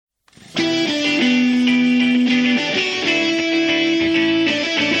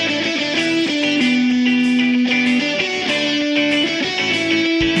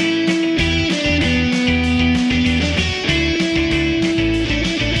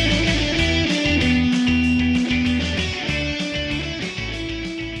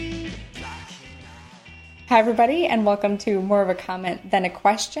Hi, everybody, and welcome to More of a Comment Than a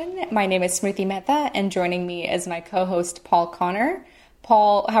Question. My name is Smriti Mehta, and joining me is my co-host, Paul Connor.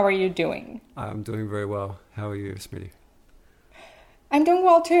 Paul, how are you doing? I'm doing very well. How are you, Smriti? I'm doing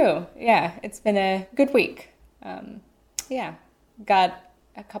well, too. Yeah, it's been a good week. Got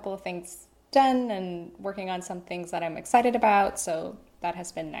a couple of things done and working on some things that I'm excited about, so that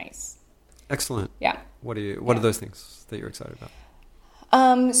has been nice. Excellent. Yeah. What are those things that you're excited about?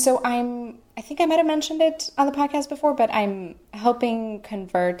 I think I might have mentioned it on the podcast before, but I'm helping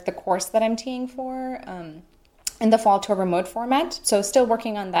convert the course that I'm teaching for in the fall to a remote format. So still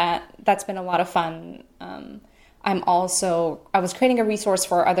working on that. That's been a lot of fun. I was creating a resource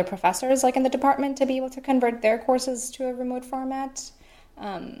for other professors like in the department to be able to convert their courses to a remote format.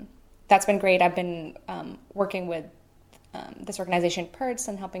 That's been great. I've been working with this organization, PERTS,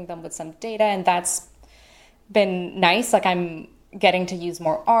 and helping them with some data, and that's been nice. Like I'm getting to use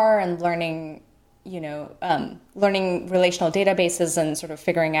more R and learning relational databases and sort of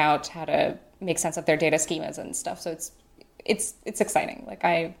figuring out how to make sense of their data schemas and stuff. So it's exciting. Like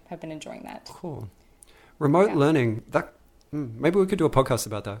I have been enjoying that. Cool. Remote learning. Maybe we could do a podcast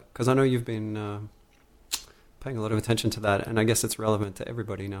about that because I know you've been paying a lot of attention to that, and I guess it's relevant to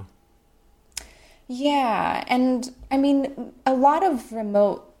everybody now. Yeah, and I mean a lot of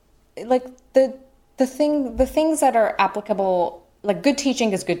remote, like the things that are applicable. Like good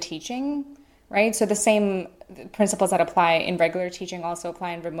teaching is good teaching, right? So the same principles that apply in regular teaching also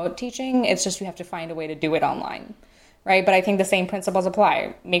apply in remote teaching. It's just you have to find a way to do it online, right? But I think the same principles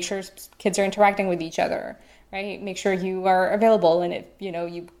apply. Make sure kids are interacting with each other, right? Make sure you are available and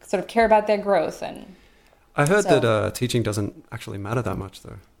you sort of care about their growth. And I heard that teaching doesn't actually matter that much,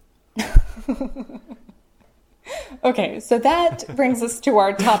 though. Okay, so that brings us to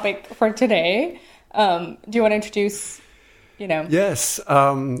our topic for today. Do you want to introduce? Yes.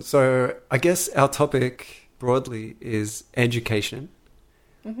 So I guess our topic broadly is education.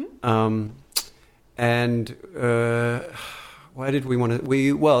 Mm-hmm. And why did we want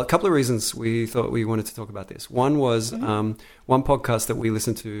to? A couple of reasons we thought we wanted to talk about this. One was one podcast that we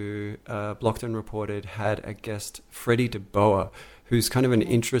listened to, Blockton Reported, had a guest, Freddie DeBoer, who's kind of an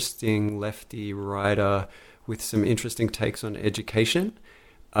interesting lefty writer with some interesting takes on education.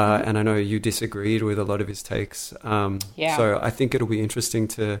 And I know you disagreed with a lot of his takes. So I think it'll be interesting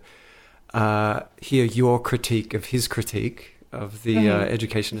to hear your critique of his critique of the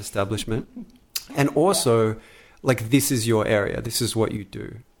education establishment. And also, like, this is your area. This is what you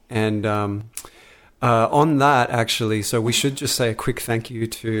do. And on that, actually, so we should just say a quick thank you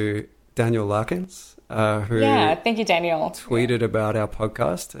to Daniel Larkins. Thank you, Daniel. Tweeted about our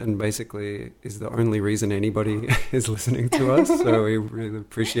podcast and basically is the only reason anybody is listening to us. So we really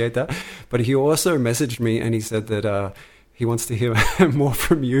appreciate that. But he also messaged me and he said that he wants to hear more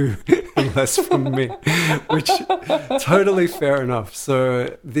from you and less from me, which totally fair enough.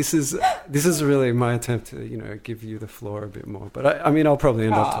 So this is really my attempt to give you the floor a bit more. But I mean I'll probably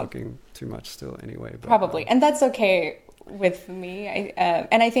end up talking too much still anyway. But, probably, and that's okay with me.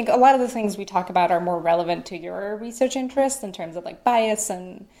 And I think a lot of the things we talk about are more relevant to your research interests in terms of like bias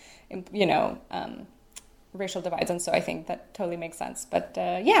and racial divides, and so I think that totally makes sense. But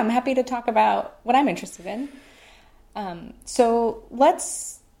I'm happy to talk about what I'm interested in. So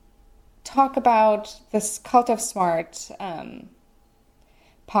let's talk about this Cult of Smart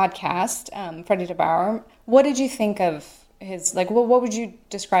podcast. Freddie DeBoer, what did you think of his, what would you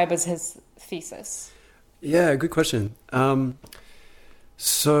describe as his thesis? Yeah, good question. Freddie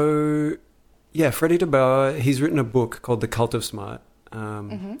DeBoer, he's written a book called The Cult of Smart.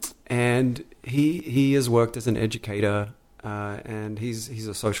 And he has worked as an educator, and he's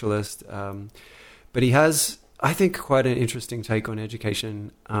a socialist. But he has, I think, quite an interesting take on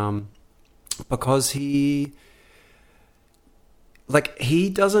education, because he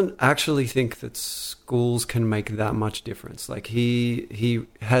doesn't actually think that schools can make that much difference. Like he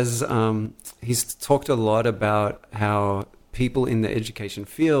has he's talked a lot about how people in the education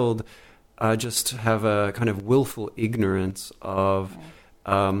field just have a kind of willful ignorance of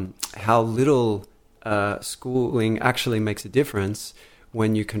how little schooling actually makes a difference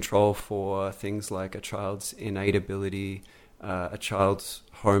when you control for things like a child's innate ability, a child's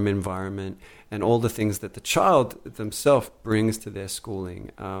home environment, and all the things that the child themselves brings to their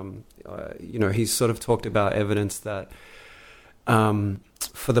schooling. He's sort of talked about evidence that,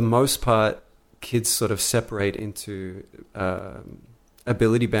 for the most part, kids sort of separate into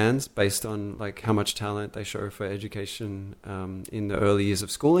ability bands based on like how much talent they show for education in the early years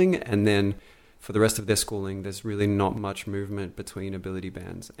of schooling, and then for the rest of their schooling, there's really not much movement between ability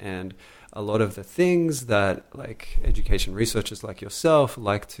bands. And a lot of the things that like education researchers like yourself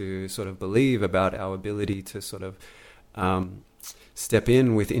like to sort of believe about our ability to sort of step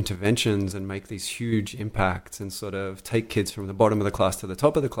in with interventions and make these huge impacts and sort of take kids from the bottom of the class to the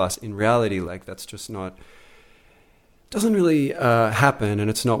top of the class, in reality, like that's just not, doesn't really happen,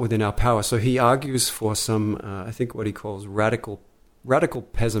 and it's not within our power. So he argues for some, I think what he calls radical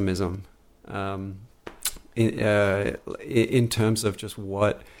pessimism in terms of just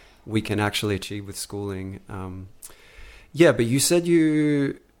what we can actually achieve with schooling. But you said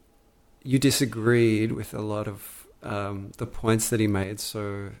you disagreed with a lot of the points that he made.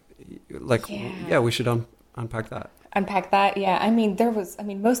 So, we should unpack that. Unpack that, yeah. I mean,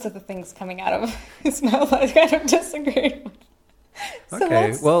 most of the things coming out of his mouth I kind of disagreed with. So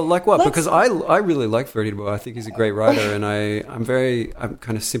okay, well, like what? Because I really like Freddie Du Bois. I think he's a great writer, and I'm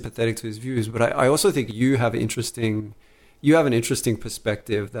kind of sympathetic to his views. But I also think you have an interesting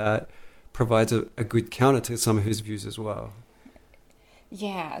perspective that provides a good counter to some of his views as well.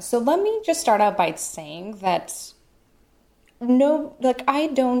 Yeah. So let me just start out by saying that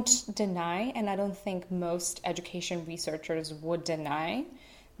I don't deny, and I don't think most education researchers would deny,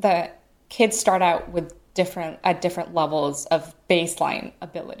 that kids start out with at different levels of baseline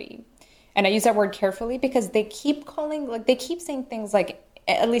ability. And I use that word carefully because they keep saying things like,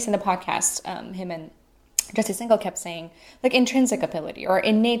 at least in the podcast, him and Jesse Singal kept saying, like, intrinsic ability or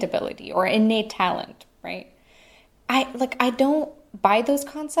innate ability or innate talent, right? I don't buy those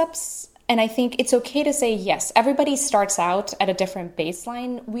concepts. And I think it's okay to say, yes, everybody starts out at a different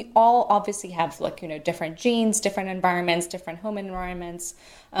baseline. We all obviously have different genes, different environments, different home environments,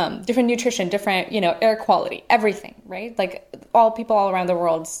 different nutrition, different, air quality, everything, right? Like all people all around the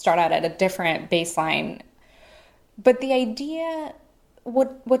world start out at a different baseline. But the idea,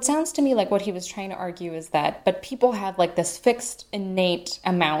 what sounds to me like what he was trying to argue is that, but people have like this fixed innate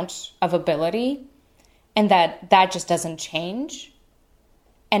amount of ability and that just doesn't change.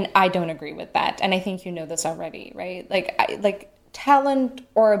 And I don't agree with that. And I think you know this already, right? Like talent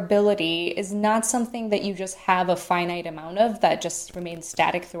or ability is not something that you just have a finite amount of that just remains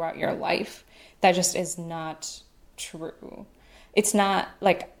static throughout your life. That just is not true. It's not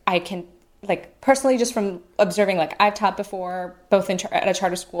like I can, like personally, just from observing, like I've taught before, both at a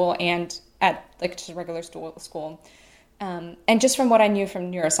charter school and at like just a regular school. And just from what I knew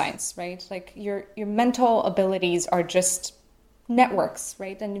from neuroscience, right? Like your mental abilities are just networks,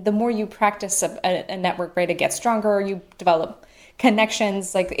 right? And the more you practice a network, right, it gets stronger, you develop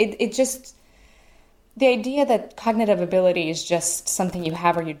connections. Like it just, the idea that cognitive ability is just something you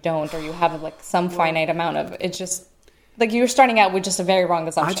have or you don't, or you have like some finite amount of, it's just like you're starting out with just a very wrong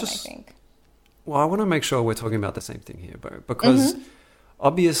assumption, I think. Well, I want to make sure we're talking about the same thing here, because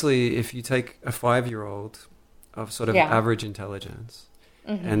obviously if you take a 5-year-old of sort of average intelligence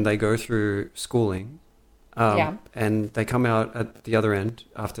and they go through schooling, and they come out at the other end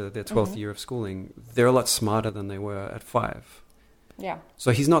after their 12th year of schooling, they're a lot smarter than they were at 5. Yeah.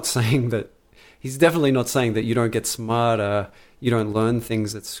 So he's definitely not saying that you don't get smarter, you don't learn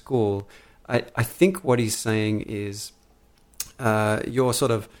things at school. I think what he's saying is your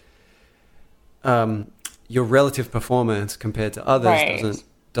sort of, your relative performance compared to others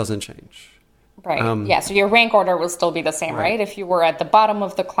doesn't change. Right. So your rank order will still be the same, right? If you were at the bottom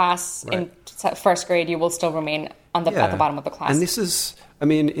of the class in first grade, you will still remain at the bottom of the class. And this is,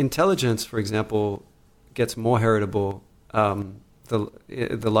 intelligence, for example, gets more heritable the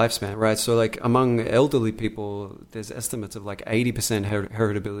lifespan, right? So like among elderly people, there's estimates of like 80%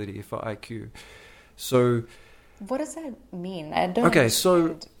 heritability for IQ. So what does that mean? I don't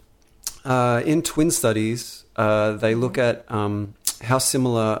understand. So in twin studies, they look at how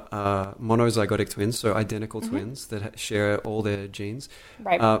similar monozygotic twins, so identical twins that share all their genes,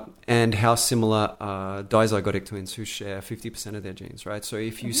 and how similar dizygotic twins who share 50% of their genes, right? So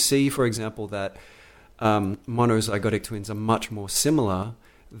if you see, for example, that monozygotic twins are much more similar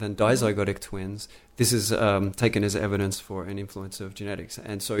than dizygotic twins, this is taken as evidence for an influence of genetics.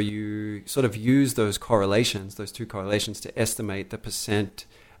 And so you sort of use those correlations, those two correlations, to estimate the percent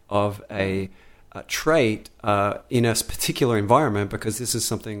of a trait in a particular environment, because this is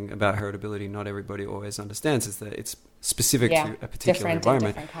something about heritability not everybody always understands, is that it's specific to a particular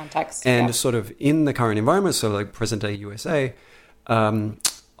environment. Different contexts. And sort of in the current environment, so like present day USA,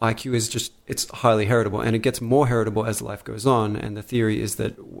 IQ is just, it's highly heritable, and it gets more heritable as life goes on. And the theory is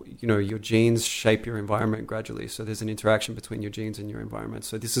that, your genes shape your environment gradually. So there's an interaction between your genes and your environment.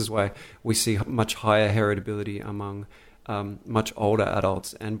 So this is why we see much higher heritability among much older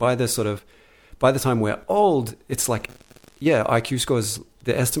adults. And by the time we're old, it's like, IQ scores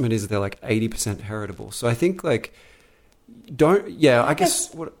the estimate is they're like 80% heritable. So I think like I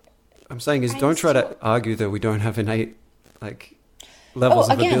guess what I'm saying is don't try to argue that we don't have innate like levels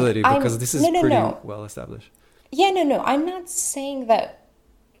of ability, because this is pretty well established. Yeah, no, I'm not saying that.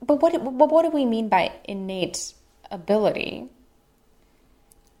 But what do we mean by innate ability?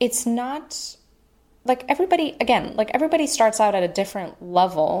 It's not like everybody starts out at a different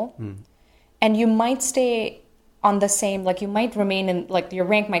level, and you might stay on the same, like you might remain in, like your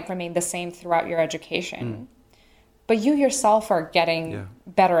rank might remain the same throughout your education, but you yourself are getting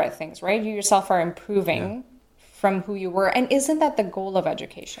better at things, right? You yourself are improving from who you were. And isn't that the goal of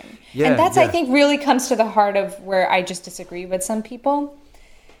education? And that's, I think, really comes to the heart of where I just disagree with some people.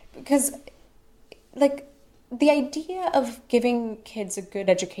 Because, like, the idea of giving kids a good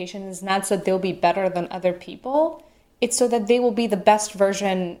education is not so they'll be better than other people. It's so that they will be the best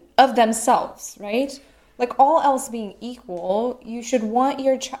version of themselves, right? Like, all else being equal, you should want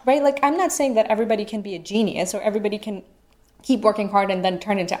your child, right? Like, I'm not saying that everybody can be a genius or everybody can keep working hard and then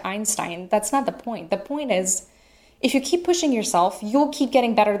turn into Einstein. That's not the point. The point is, if you keep pushing yourself, you'll keep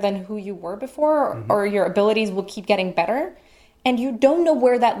getting better than who you were before, or your abilities will keep getting better. And you don't know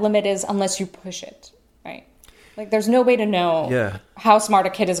where that limit is unless you push it, right? Like, there's no way to know how smart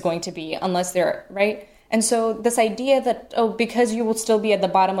a kid is going to be unless they're, right? And so this idea that, because you will still be at the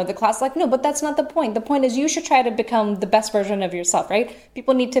bottom of the class, like, no, but that's not the point. The point is you should try to become the best version of yourself, right?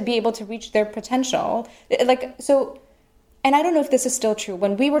 People need to be able to reach their potential. Like, so, and I don't know if this is still true.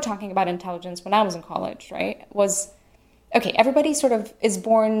 When we were talking about intelligence when I was in college, right, was, okay, everybody sort of is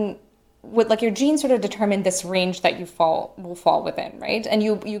born with, like, your genes sort of determine this range that you will fall within, right? And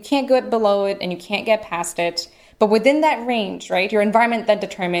you can't go below it and you can't get past it. But within that range, right, your environment then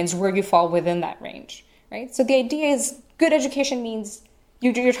determines where you fall within that range, right? So the idea is good education means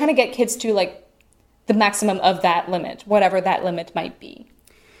you're trying to get kids to, like, the maximum of that limit, whatever that limit might be.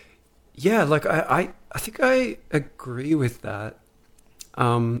 Yeah, like I think I agree with that.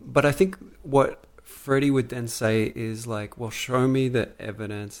 But I think what Freddie would then say is like, well, show me the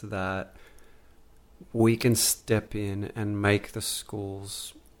evidence that we can step in and make the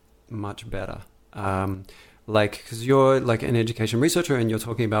schools much better. Like, because you're like an education researcher and you're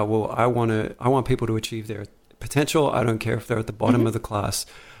talking about, well, I want people to achieve their potential. I don't care if they're at the bottom of the class.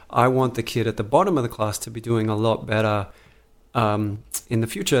 I want the kid at the bottom of the class to be doing a lot better in the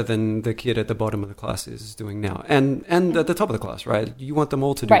future than the kid at the bottom of the class is doing now. And at the top of the class, right? You want them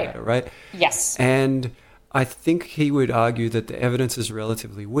all to do better, right? Yes. And I think he would argue that the evidence is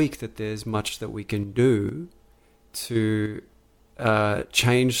relatively weak, that there's much that we can do to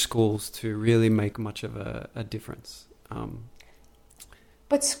change schools to really make much of a difference.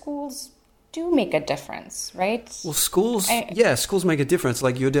 But schools do make a difference, right? Well, schools make a difference.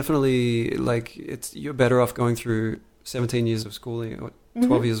 Like, you're definitely, like, you're better off going through 17 years of schooling or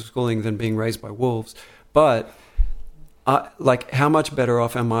 12 years of schooling than being raised by wolves. But like, how much better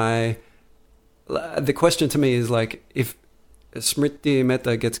off am I? The question to me is, like, if Smriti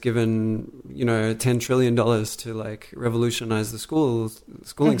Mehta gets given, $10 trillion to, like, revolutionize the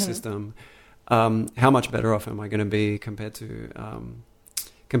schooling system, how much better off am I going to be compared to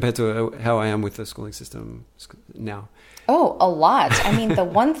how I am with the schooling system now? Oh, a lot. I mean,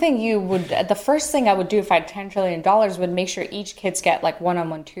 the first thing I would do if I had $10 trillion would make sure each kids get, like,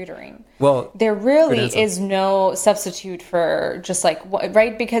 one-on-one tutoring. Well, there really is no substitute for just, like,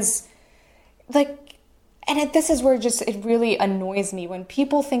 right? Because, like, and this is where it really annoys me when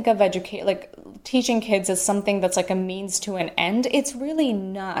people think of teaching kids as something that's like a means to an end. It's really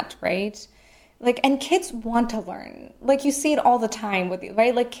not, right? Like, and kids want to learn. Like, you see it all the time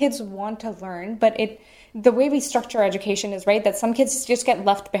right? Like, kids want to learn, but the way we structure education is, right, that some kids just get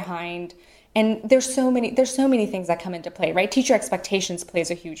left behind. And there's so many things that come into play, right? Teacher expectations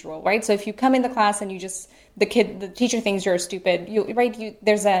plays a huge role, right? So if you come in the class and the teacher thinks you're stupid,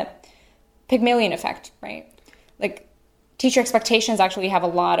 there's a Pygmalion effect, right? Like, teacher expectations actually have a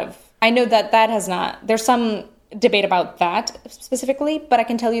lot of, I know that has not, there's some debate about that specifically, but I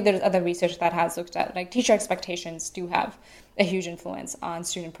can tell you there's other research that has looked at, like, teacher expectations do have a huge influence on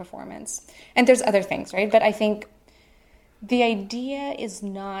student performance. And there's other things, right? But I think the idea is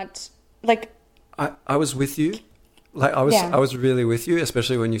not, like... I was with you. Like, I was really with you,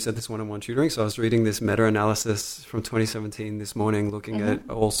 especially when you said this one-on-one tutoring. So I was reading this meta-analysis from 2017 this morning, looking at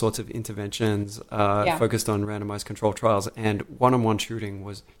all sorts of interventions focused on randomized controlled trials, and one-on-one tutoring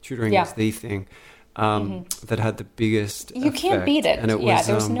was the thing that had the biggest You effect. Can't beat it. And it was,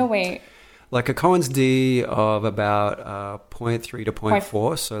 there's no way. Like a Cohen's D of about 0.3 to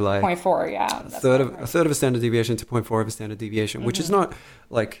 0.4, so like 0.4, yeah. A third of a standard deviation to 0.4 of a standard deviation, which is not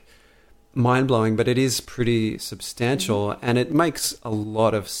like mind-blowing, but it is pretty substantial, and it makes a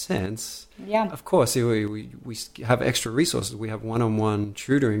lot of sense. Yeah. Of course, we have extra resources. We have one-on-one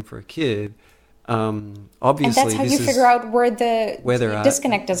tutoring for a kid. Obviously, and that's how you figure out where the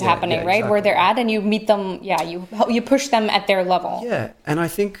disconnect is happening, right? Exactly. Where they're at, and you meet them. Yeah, you push them at their level. Yeah, and I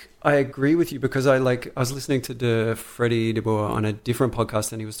think I agree with you because I was listening to Freddie de Boer on a different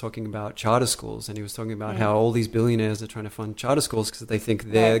podcast, and he was talking about charter schools, and he was talking about how all these billionaires are trying to fund charter schools because they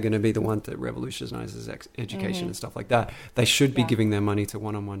think they're going to be the one that revolutionizes education and stuff like that. They should be giving their money to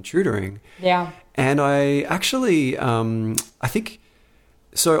one-on-one tutoring. Yeah, and I actually I think.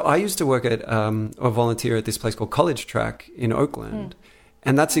 So I used to work at or volunteer at this place called College Track in Oakland,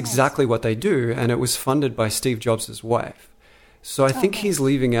 and that's exactly what they do. And it was funded by Steve Jobs' wife. So I think he is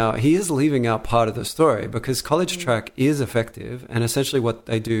leaving out part of the story because College Track is effective, and essentially what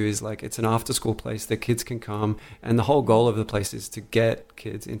they do is like it's an after-school place that kids can come, and the whole goal of the place is to get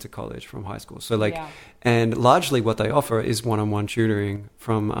kids into college from high school. So and largely what they offer is one-on-one tutoring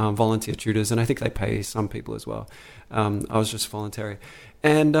from volunteer tutors, and I think they pay some people as well. I was just voluntary.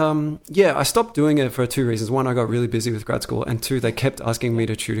 And I stopped doing it for 2 reasons. One, I got really busy with grad school, and 2, they kept asking me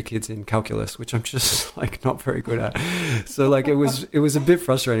to tutor kids in calculus, which I'm just like not very good at. So like it was a bit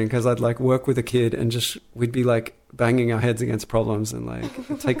frustrating because I'd like work with a kid and we'd be like banging our heads against problems and like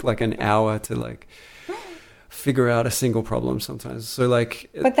it'd take like an hour to like figure out a single problem sometimes. So like,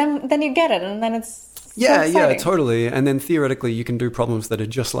 but then you get it, and then it's yeah, totally. And then theoretically, you can do problems that are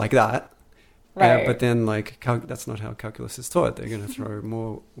just like that. Right. But then, like, that's not how calculus is taught. They're going to throw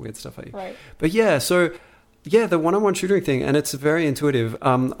more weird stuff at you. Right. But the one-on-one tutoring thing, and it's very intuitive.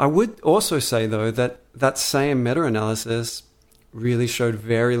 I would also say, though, that same meta-analysis really showed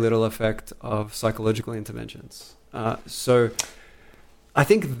very little effect of psychological interventions. So I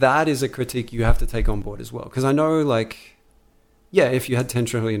think that is a critique you have to take on board as well. Because I know, like, if you had $10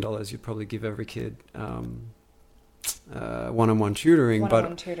 trillion, you'd probably give every kid one-on-one tutoring.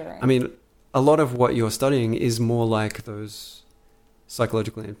 I mean, a lot of what you're studying is more like those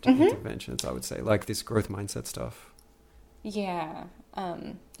psychological interventions, I would say, like this growth mindset stuff. Yeah.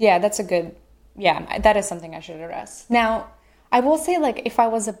 That's a good, that is something I should address. Now, I will say, like, if I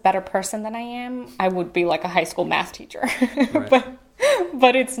was a better person than I am, I would be like a high school math teacher. Right.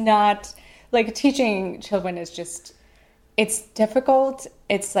 but it's not, like, teaching children is just, it's difficult,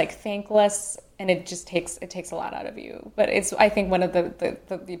 it's like thankless, and it takes a lot out of you. But it's, I think, one of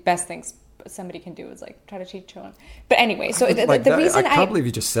the best things somebody can do is like try to teach children. But anyway, so the reason I can't believe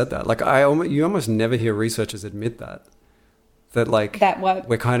you just said that. Like you almost never hear researchers admit that like that what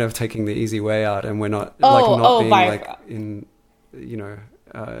we're kind of taking the easy way out, and we're not being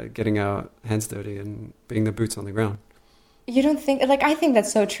getting our hands dirty and being the boots on the ground. You don't think, like, I think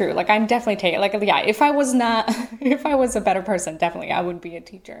that's so true. Like, I'm definitely taking, like, if I was a better person, definitely I would be a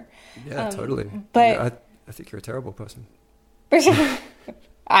teacher. Yeah, totally. But I think you're a terrible person.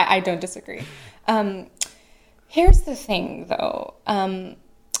 I don't disagree. Here's the thing, though.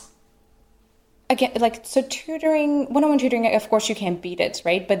 Again, like, so tutoring, one-on-one tutoring, of course you can't beat it,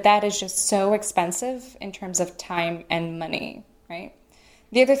 right? But that is just so expensive in terms of time and money, right?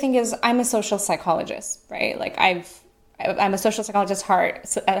 The other thing is I'm a social psychologist, right? Like, I'm a social psychologist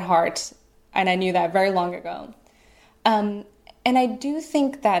at heart, and I knew that very long ago. And I do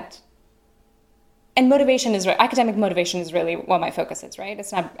think that, and academic motivation is really what my focus is, right?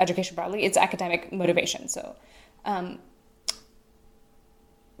 It's not education broadly, it's academic motivation. So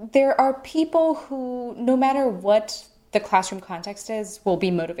there are people who, no matter what the classroom context is, will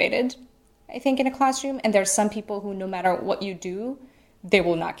be motivated, I think, in a classroom. And there's some people who, no matter what you do, they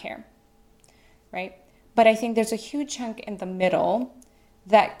will not care, right? But I think there's a huge chunk in the middle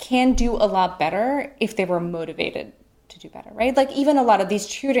that can do a lot better if they were motivated to do better, right? Like, even a lot of these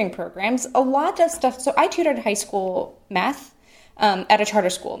tutoring programs, a lot of stuff. So I tutored high school math at a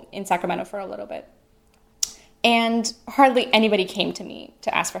charter school in Sacramento for a little bit. And hardly anybody came to me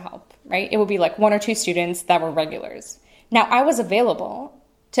to ask for help, right? It would be like 1 or 2 students that were regulars. Now, I was available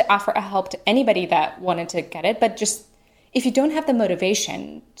to offer a help to anybody that wanted to get it, but just if you don't have the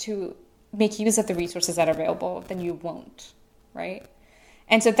motivation to make use of the resources that are available, then you won't, right?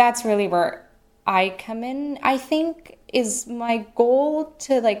 And so that's really where I come in, I think, is my goal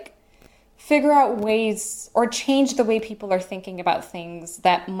to, like, figure out ways or change the way people are thinking about things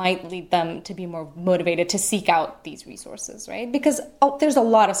that might lead them to be more motivated to seek out these resources, right? Because there's a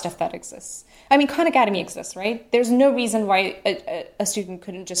lot of stuff that exists. I mean, Khan Academy exists, right? There's no reason why a student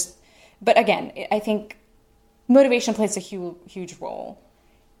couldn't just, but again, I think motivation plays a huge role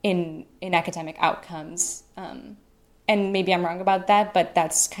in academic outcomes. And maybe I'm wrong about that, but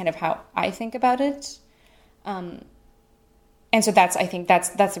that's kind of how I think about it. And so I think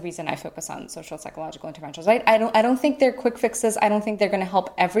that's the reason I focus on social psychological interventions, right? I don't think they're quick fixes. I don't think they're going to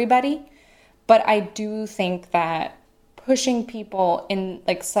help everybody, but I do think that pushing people in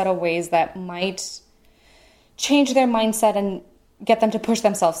like subtle ways that might change their mindset and get them to push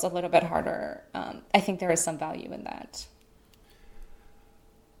themselves a little bit harder. I think there is some value in that.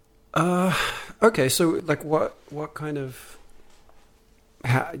 Okay, so like what kind of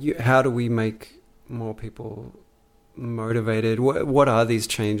how do we make more people motivated? What are these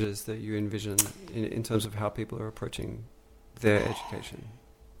changes that you envision in terms of how people are approaching their education?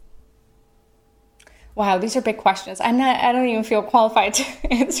 Wow, these are big questions. I don't even feel qualified to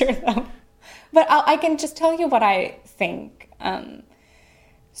answer them, but I can just tell you what I think.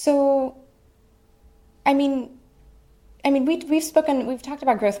 So, I mean, we've talked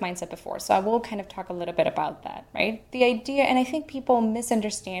about growth mindset before, so I will kind of talk a little bit about that, right? The idea, and I think people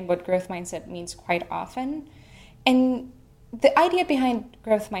misunderstand what growth mindset means quite often. And the idea behind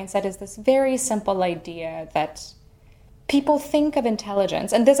growth mindset is this very simple idea that people think of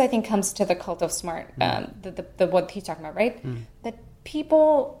intelligence, and this I think comes to the cult of smart, the what he's talking about, right? That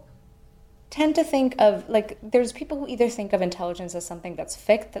people tend to think of, like, there's people who either think of intelligence as something that's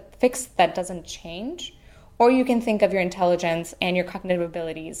fixed that doesn't change, or you can think of your intelligence and your cognitive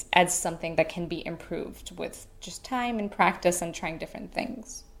abilities as something that can be improved with just time and practice and trying different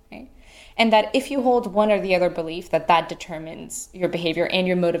things, right? And that if you hold one or the other belief, that determines your behavior and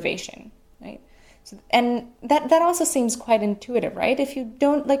your motivation, right? So, and that also seems quite intuitive, right? If you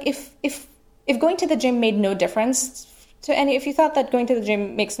don't, like, if going to the gym made no difference to any, if you thought that going to the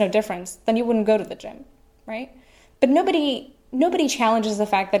gym makes no difference, then you wouldn't go to the gym, right? But nobody challenges the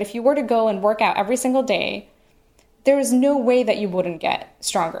fact that if you were to go and work out every single day, there is no way that you wouldn't get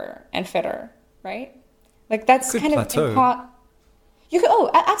stronger and fitter, right? Like, that's kind of plateau.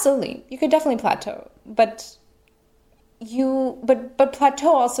 Absolutely. You could definitely plateau, but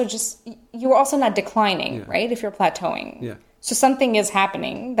plateau also just, you're also not declining, right? If you're plateauing. Yeah. So something is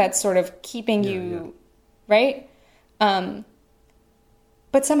happening that's sort of keeping you, right?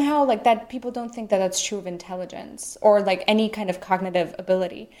 But somehow, like, that, people don't think that that's true of intelligence or like any kind of cognitive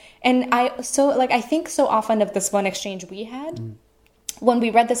ability. And I think so often of this one exchange we had when we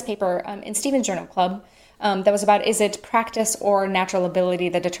read this paper in Stevens Journal Club that was about, is it practice or natural ability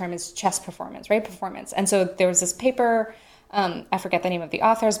that determines chess performance, right? Performance. And so there was this paper, I forget the name of the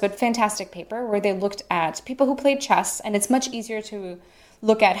authors, but fantastic paper where they looked at people who played chess, and it's much easier to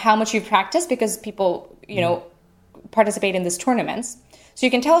look at how much you've practiced because people, participate in these tournaments. So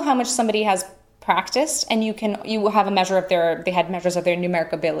you can tell how much somebody has practiced, and you have a measure of they had measures of their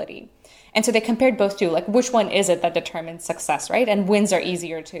numeric ability. And so they compared both two, like, which one is it that determines success, right? And wins are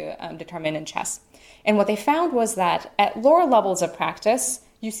easier to determine in chess. And what they found was that at lower levels of practice,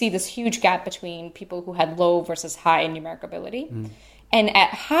 you see this huge gap between people who had low versus high in numeric ability. And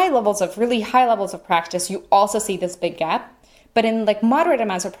at really high levels of practice, you also see this big gap. But in like moderate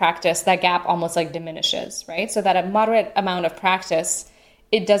amounts of practice, that gap almost like diminishes, right? So that a moderate amount of practice,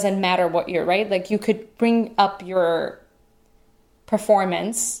 it doesn't matter what you're, right? Like, you could bring up your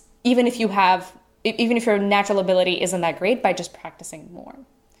performance even if your natural ability isn't that great by just practicing more.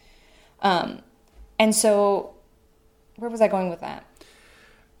 And so where was I going with that?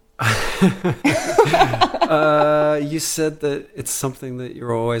 You said that it's something that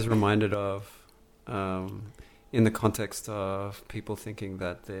you're always reminded of in the context of people thinking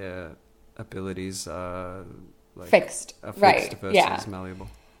that their abilities are like fixed right. versus malleable.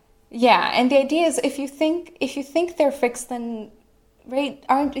 Yeah, and the idea is if you think they're fixed, then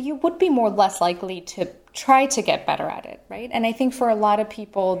you would be less likely to try to get better at it, right? And I think for a lot of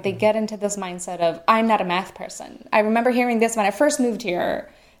people, they get into this mindset of, I'm not a math person. I remember hearing this when I first moved here,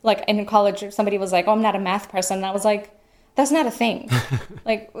 like in college, somebody was like, oh, I'm not a math person. And I was like, that's not a thing.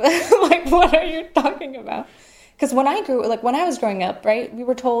 like what are you talking about? Because when I was growing up, right, we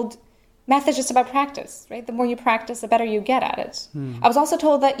were told math is just about practice, right? The more you practice, the better you get at it. I was also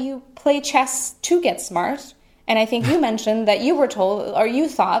told that you play chess to get smart. And I think you mentioned that you were told, or you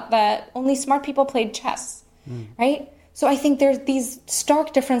thought, that only smart people played chess, right? So I think there's these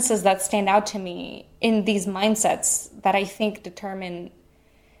stark differences that stand out to me in these mindsets that I think determine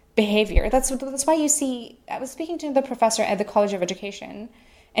behavior. That's why you see, I was speaking to the professor at the College of Education,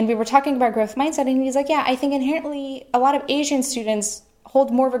 and we were talking about growth mindset, and he's like, yeah, I think inherently a lot of Asian students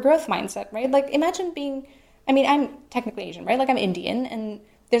hold more of a growth mindset, right? Like, imagine I'm technically Asian, right? Like, I'm Indian, and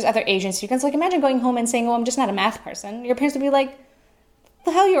there's other Asian students. Like, imagine going home and saying, oh, I'm just not a math person. Your parents would be like,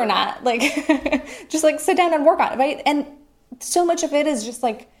 the hell you're not. Like, just like sit down and work on it, right? And so much of it is just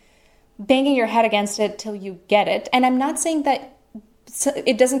like banging your head against it till you get it. And I'm not saying that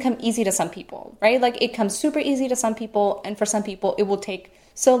it doesn't come easy to some people, right? Like it comes super easy to some people, and for some people it will take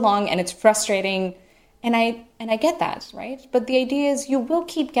so long and it's frustrating. And I get that, right? But the idea is you will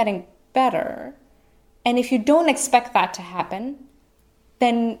keep getting better. And if you don't expect that to happen,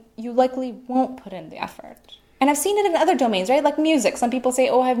 then you likely won't put in the effort. And I've seen it in other domains, right? Like music. Some people say,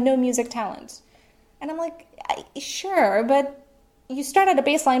 oh, I have no music talent. And I'm like, sure, but you start at a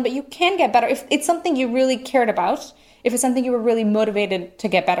baseline, but you can get better. If it's something you really cared about, if it's something you were really motivated to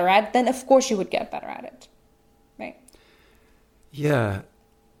get better at, then of course you would get better at it, right? Yeah.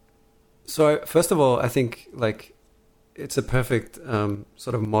 So first of all, I think like it's a perfect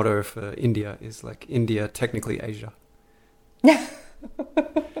sort of motto for India is like India, technically Asia. Yeah.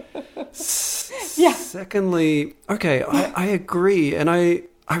 Secondly, okay, I agree. And I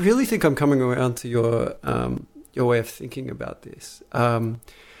really think I'm coming around to your way of thinking about this.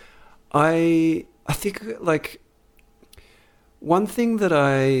 I think like one thing that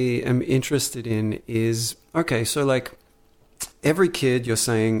I am interested in is, okay, so like every kid you're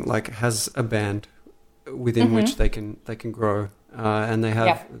saying like has a band within which they can grow and they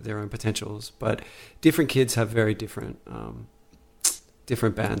have their own potentials, but different kids have very different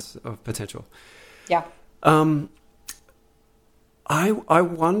bands of potential. Yeah. I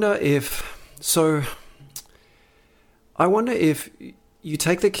wonder if you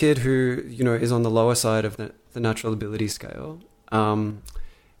take the kid who, you know, is on the lower side of the natural ability scale, and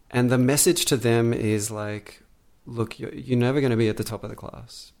the message to them is like, look, you're never going to be at the top of the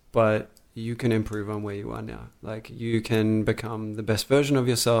class, but you can improve on where you are now. Like you can become the best version of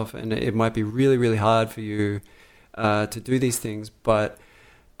yourself, and it might be really, really hard for you to do these things, but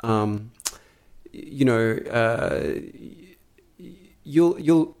you know,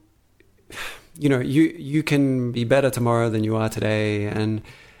 you can be better tomorrow than you are today, and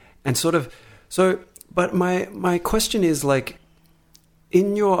sort of so. But my question is like,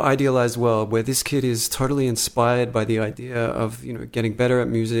 in your idealized world where this kid is totally inspired by the idea of, you know, getting better at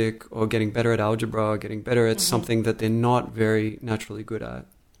music or getting better at algebra or getting better at something that they're not very naturally good at,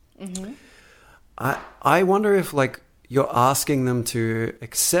 I wonder if like you're asking them to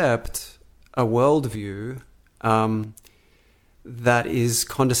accept a worldview that is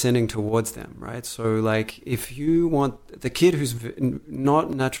condescending towards them, right? So like if you want the kid who's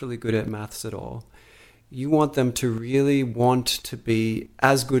not naturally good at maths at all, you want them to really want to be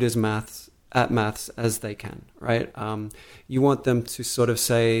as good as maths as they can, right? You want them to sort of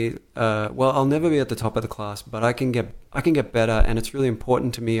say, well, I'll never be at the top of the class, but I can get better, and it's really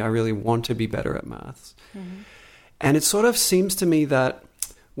important to me. I really want to be better at maths. And it sort of seems to me that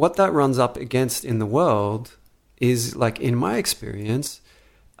what that runs up against in the world is, like, in my experience,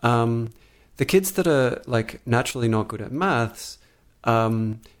 the kids that are like naturally not good at maths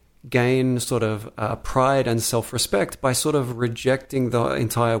gain sort of pride and self-respect by sort of rejecting the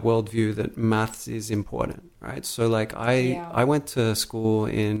entire worldview that maths is important, right? So like I went to school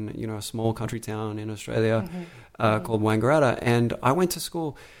in, you know, a small country town in Australia called Wangaratta, and I went to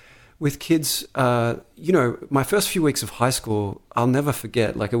school with kids, you know, my first few weeks of high school, I'll never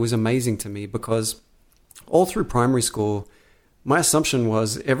forget. Like, it was amazing to me because all through primary school, my assumption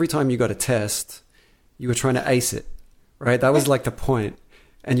was every time you got a test, you were trying to ace it, right? That was like the point.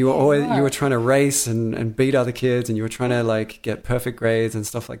 And you were you were trying to race and beat other kids, and you were trying to like get perfect grades and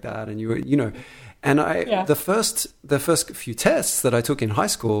stuff like that. And you were, you know, and the first few tests that I took in high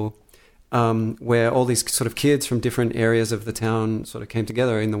school, where all these sort of kids from different areas of the town sort of came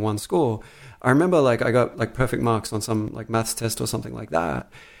together in the one school, I remember like I got like perfect marks on some like maths test or something like that.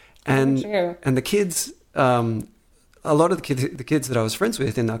 And the kids, a lot of the kids that I was friends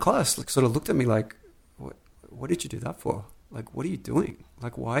with in that class like sort of looked at me like, what did you do that for? Like, what are you doing?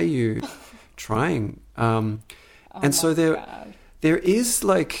 Like, why are you trying? And so there is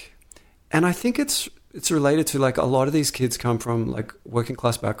like, and I think it's related to like a lot of these kids come from like working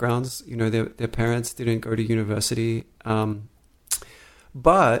class backgrounds. You know, their parents didn't go to university,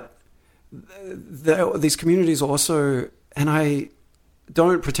 but these communities also, and I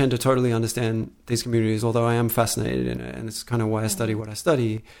don't pretend to totally understand these communities, although I am fascinated in it, and it's kind of why I study what I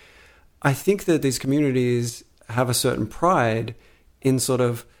study. I think that these communities have a certain pride in sort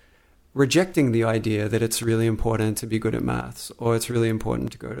of rejecting the idea that it's really important to be good at maths or it's really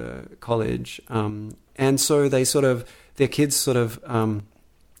important to go to college. And so they sort of, their kids sort of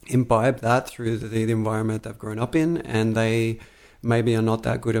imbibe that through the environment they've grown up in, and they maybe are not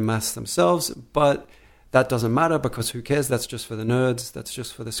that good at maths themselves, but that doesn't matter because who cares? That's just for the nerds. That's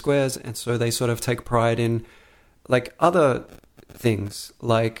just for the squares. And so they sort of take pride in like other things,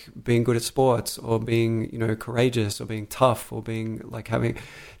 like being good at sports or being, you know, courageous or being tough or being like having,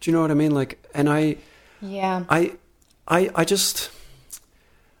 do you know what I mean? Like, and I just,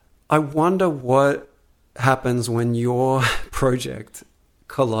 I wonder what happens when your project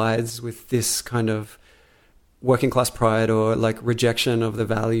collides with this kind of working class pride or like rejection of the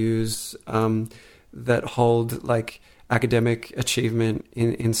values that hold like academic achievement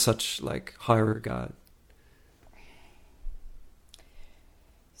in such like high regard.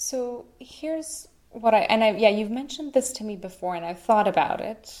 So here's what you've mentioned this to me before, and I've thought about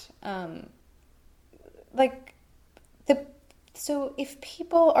it. So if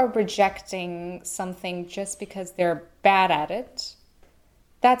people are rejecting something just because they're bad at it,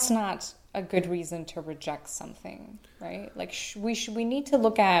 that's not a good reason to reject something, right? Like we need to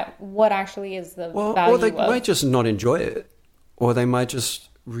look at what actually is the value. Or they might just not enjoy it, or they might just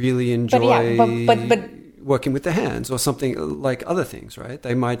really enjoy but working with their hands or something like other things, right?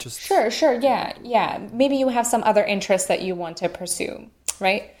 They might just yeah. Maybe you have some other interest that you want to pursue,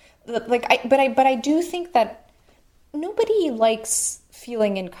 right? But I do think that nobody likes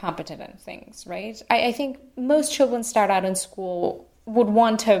feeling incompetent in things, right? I think most children start out in school would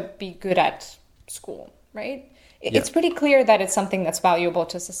want to be good at school, right? It's pretty clear that it's something that's valuable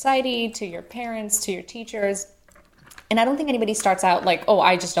to society, to your parents, to your teachers. And I don't think anybody starts out like, oh,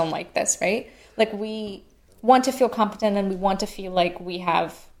 I just don't like this, right? Like we want to feel competent and we want to feel like we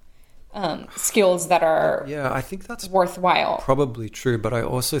have skills that are I think that's worthwhile. Probably true, but I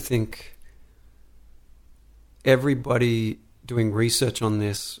also think everybody doing research on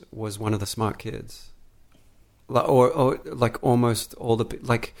this was one of the smart kids. Or like almost all the,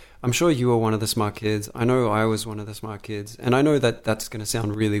 like, I'm sure you were one of the smart kids. I know I was one of the smart kids. And I know that that's going to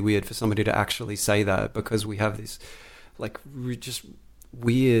sound really weird for somebody to actually say that, because we have this like just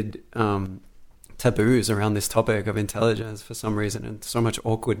weird taboos around this topic of intelligence for some reason, and so much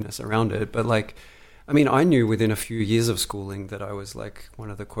awkwardness around it. But like, I mean, I knew within a few years of schooling that I was like one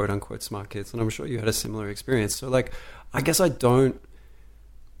of the quote unquote smart kids. And I'm sure you had a similar experience. So like, I guess I don't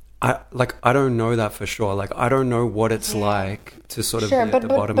know that for sure. Like, I don't know what it's like to sort of be at the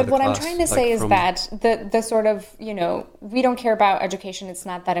bottom of the class. But what I'm trying to say is that the sort of, we don't care about education. It's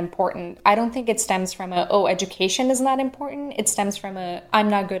not that important. I don't think it stems from education is not important. It stems from I'm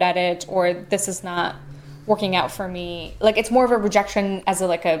not good at it, or this is not working out for me. Like, it's more of a rejection as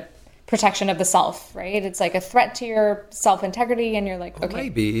a protection of the self, right? It's like a threat to your self-integrity, and you're like, okay.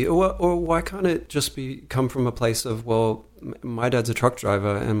 Maybe. Or why can't it just come from a place of, well, my dad's a truck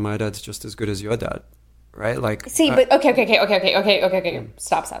driver and my dad's just as good as your dad, right? Like, okay.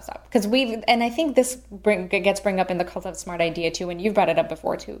 Stop. Because and I think this gets bring up in the cult of smart idea too, and you've brought it up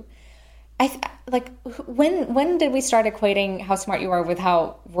before too. When did we start equating how smart you are with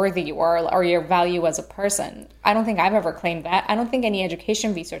how worthy you are or your value as a person? I don't think I've ever claimed that. I don't think any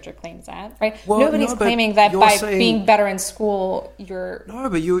education researcher claims that, right? Nobody's claiming that by being better in school, you're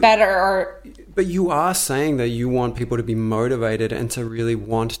better. But you are saying that you want people to be motivated and to really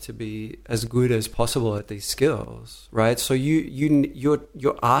want to be as good as possible at these skills, right? So you're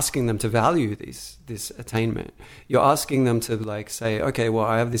asking them to value this attainment. You're asking them to like say, okay, well,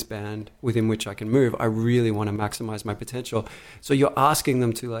 I have this band within which I can move. I really want to maximize my potential. So you're asking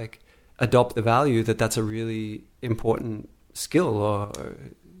them to like adopt the value that's a really important skill or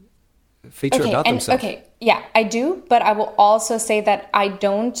feature about themselves. Okay, yeah, I do. But I will also say that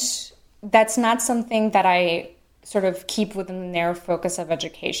that's not something that I sort of keep within the narrow focus of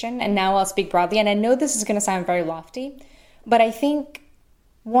education. And now I'll speak broadly. And I know this is going to sound very lofty, but I think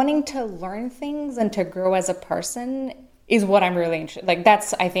wanting to learn things and to grow as a person is what I'm really interested in. Like,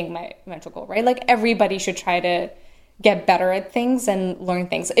 that's, I think, my mental goal, right? Like, everybody should try to get better at things and learn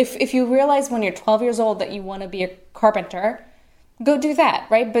things. If you realize when you're 12 years old that you want to be a carpenter, go do that,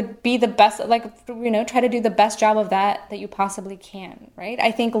 right? But be the best, try to do the best job of that you possibly can, right?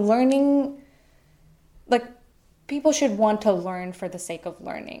 I think learning, people should want to learn for the sake of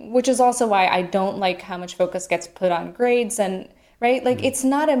learning, which is also why I don't like how much focus gets put on grades and, right? Like, it's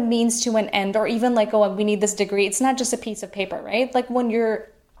not a means to an end, or even like, we need this degree. It's not just a piece of paper, right? Like, when you're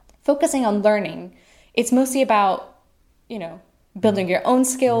focusing on learning, it's mostly about, building your own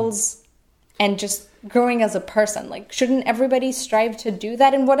skills and just growing as a person. Like, shouldn't everybody strive to do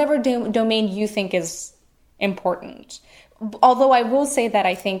that in whatever domain you think is important? Although I will say that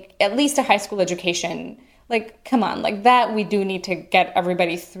I think at least a high school education, come on, that we do need to get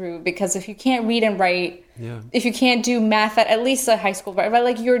everybody through, because if you can't read and write, if you can't do math at least a high school,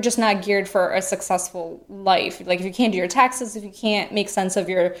 right? You're just not geared for a successful life. Like, if you can't do your taxes, if you can't make sense of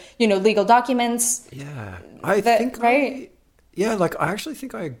your, legal documents. Yeah. I actually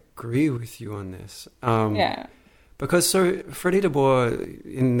think I agree with you on this. Because so Freddie de Boer,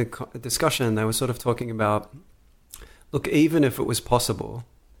 in the discussion, they were sort of talking about, look, even if it was possible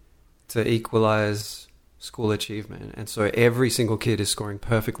to equalize school achievement, and so every single kid is scoring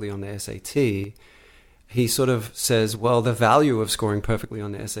perfectly on the SAT, he sort of says, well, the value of scoring perfectly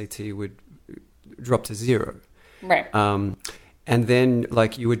on the SAT would drop to zero. Right. And then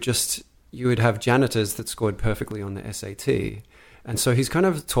like you would have janitors that scored perfectly on the SAT. And so he's kind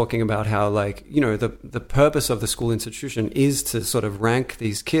of talking about how, like, you know, the purpose of the school institution is to sort of rank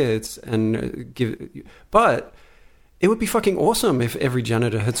these kids and but it would be fucking awesome if every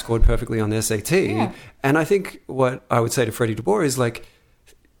janitor had scored perfectly on the SAT. Yeah. And I think what I would say to Freddie DeBoer is, like,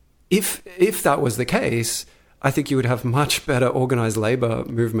 if that was the case, I think you would have much better organized labor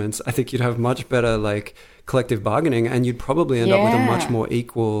movements. I think you'd have much better, like, collective bargaining, and you'd probably end up with a much more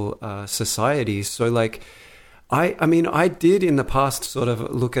equal society. So, like, I mean, I did in the past sort of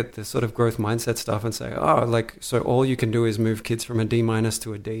look at the sort of growth mindset stuff and say, oh, like, so all you can do is move kids from a D-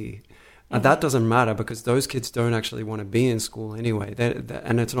 to a D. That doesn't matter because those kids don't actually want to be in school anyway,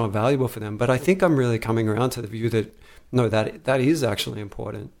 and it's not valuable for them. But I think I'm really coming around to the view that, no, that is actually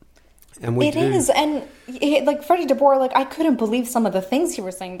important. And it is. And like Freddie DeBoer, like, I couldn't believe some of the things he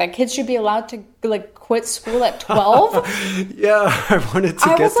was saying, that kids should be allowed to, like, quit school at 12. Yeah, I wanted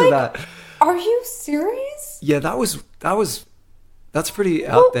to get to that. Are you serious? Yeah, that's pretty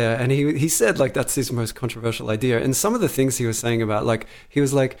out there. And he said, like, that's his most controversial idea. And some of the things he was saying about, like, he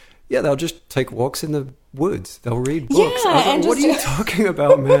was like, yeah, they'll just take walks in the woods. They'll read books. Yeah, I was like, what are you talking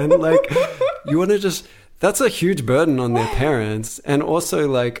about, man? Like, you want to just... That's a huge burden on their parents. And also,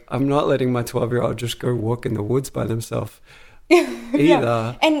 like, I'm not letting my 12-year-old just go walk in the woods by themselves either.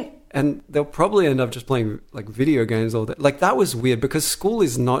 Yeah. And they'll probably end up just playing, like, video games all day. Like, that was weird because school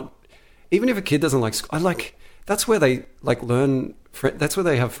is not... Even if a kid doesn't like school, that's where they, like, learn... That's where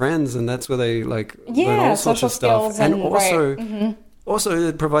they have friends, and that's where they, like, learn all sorts of stuff. And also... Right. Also,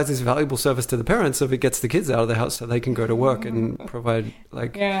 it provides this valuable service to the parents if it gets the kids out of the house so they can go to work and provide,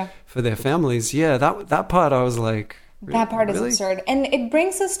 like, for their families. Yeah, that part I was like... That part is absurd. And it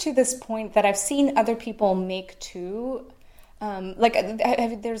brings us to this point that I've seen other people make too.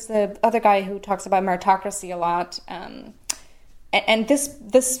 There's the other guy who talks about meritocracy a lot. And this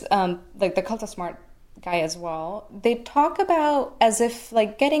like the Cult of Smart guy as well. They talk about as if,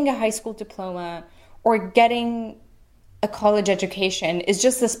 like, getting a high school diploma or getting a college education is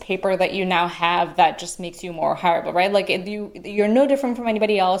just this paper that you now have that just makes you more hireable, right? Like, you're no different from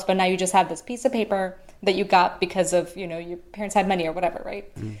anybody else, but now you just have this piece of paper that you got because of, you know, your parents had money or whatever,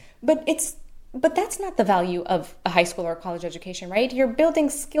 right? But that's not the value of a high school or college education, right? You're building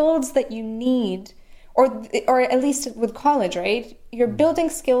skills that you need, or at least with college, right? You're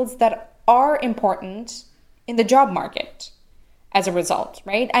building skills that are important in the job market as a result,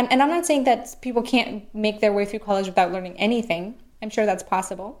 right? And I'm not saying that people can't make their way through college without learning anything. I'm sure that's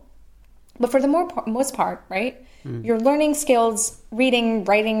possible. But for the most part, right? You're learning skills, reading,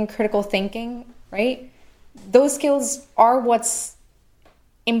 writing, critical thinking, right? Those skills are what's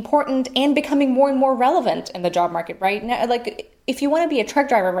important and becoming more and more relevant in the job market, right? Now, like, if you want to be a truck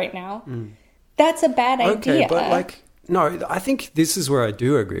driver right now, that's a bad idea. Okay, but, like, no, I think this is where I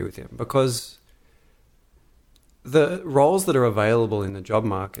do agree with him, because the roles that are available in the job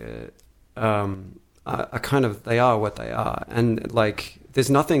market are kind of, they are what they are. And, like,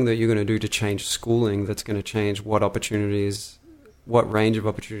 there's nothing that you're going to do to change schooling that's going to change what range of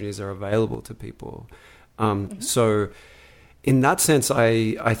opportunities are available to people. So in that sense,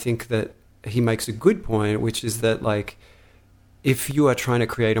 I think that he makes a good point, which is that, like, if you are trying to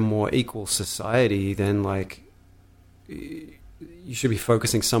create a more equal society, then, like, you should be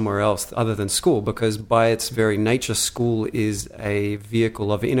focusing somewhere else other than school, because by its very nature, school is a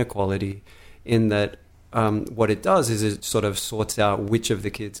vehicle of inequality, in that what it does is it sort of sorts out which of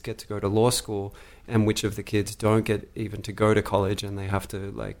the kids get to go to law school and which of the kids don't get even to go to college, and they have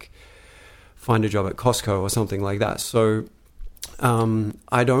to, like, find a job at Costco or something like that. So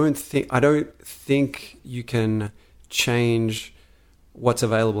I don't think you can change what's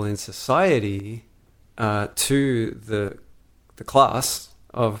available in society to the class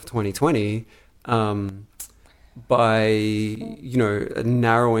of 2020 by, you know,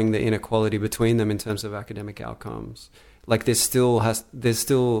 narrowing the inequality between them in terms of academic outcomes. Like, there's still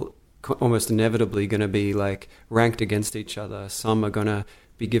almost inevitably going to be, like, ranked against each other. Some are going to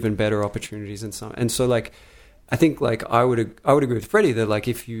be given better opportunities and so, like, I think, like, I would agree with Freddie that, like,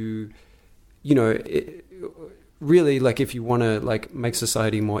 if you know, really, like, if you want to, like, make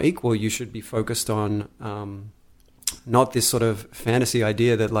society more equal, you should be focused on not this sort of fantasy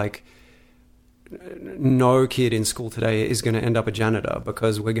idea that, like, no kid in school today is going to end up a janitor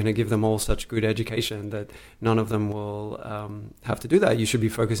because we're going to give them all such good education that none of them will have to do that. You should be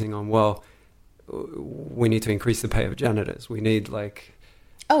focusing on, well, we need to increase the pay of janitors. We need, like,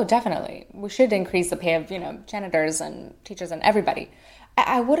 Oh, definitely. We should increase the pay of, janitors and teachers and everybody.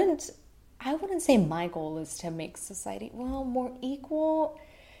 I wouldn't say my goal is to make society, well, more equal.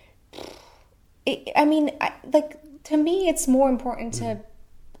 To me, it's more important to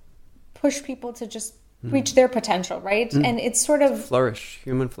push people to just reach their potential, right? And it's sort of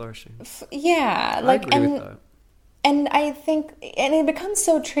human flourishing. Yeah, I agree with that. And I think, and it becomes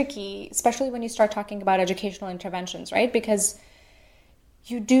so tricky, especially when you start talking about educational interventions, right? Because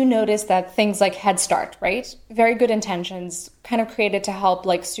you do notice that things like Head Start, right? Very good intentions, kind of created to help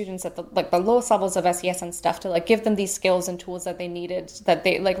like students at the lowest levels of SES and stuff, to like give them these skills and tools that they needed, that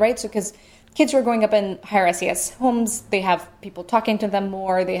they like, right? So because kids who are growing up in higher SES homes, they have people talking to them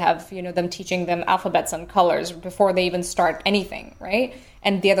more, they have, them teaching them alphabets and colors before they even start anything, right?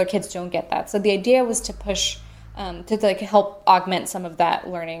 And the other kids don't get that. So the idea was to push, to like help augment some of that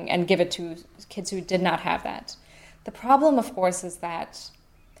learning and give it to kids who did not have that. The problem, of course, is that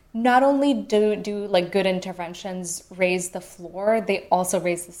not only do like good interventions raise the floor, they also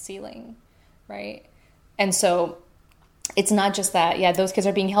raise the ceiling, right? And so it's not just that, those kids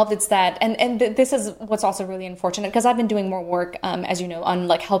are being helped. It's that, and this is what's also really unfortunate, because I've been doing more work, as you know, on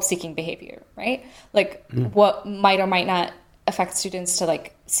like help-seeking behavior, right? Like what might or might not affect students to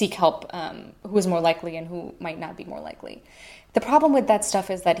like seek help, who is more likely and who might not be more likely. The problem with that stuff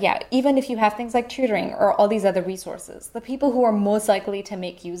is that, even if you have things like tutoring or all these other resources, the people who are most likely to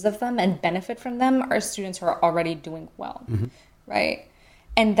make use of them and benefit from them are students who are already doing well, right?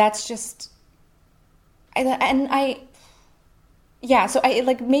 And that's just, so I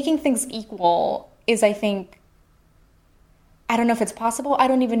like making things equal is, I think, I don't know if it's possible. I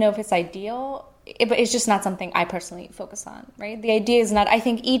don't even know if it's ideal, but it's just not something I personally focus on, right? The idea is not, I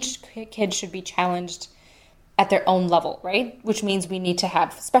think each kid should be challenged at their own level, right? Which means we need to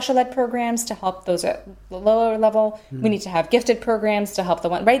have special ed programs to help those at the lower level. We need to have gifted programs to help the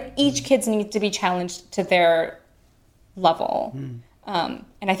one, right? Each kids need to be challenged to their level. And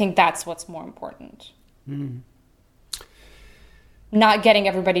I think that's what's more important. Not getting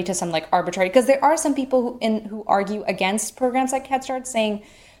everybody to some like arbitrary, because there are some people who argue against programs like Head Start, saying,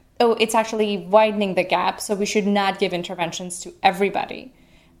 oh, it's actually widening the gap, so we should not give interventions to everybody.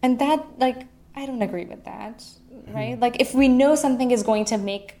 And that, like, I don't agree with that, right? Like, if we know something is going to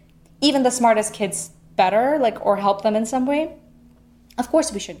make even the smartest kids better, like, or help them in some way, of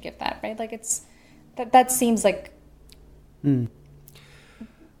course we should give that, right? Like, it's that seems like I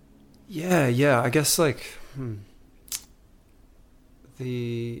guess like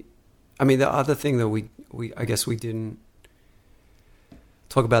the other thing that we I guess we didn't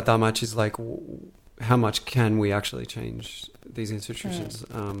talk about that much is like how much can we actually change these institutions.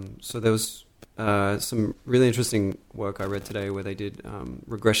 So there was some really interesting work I read today where they did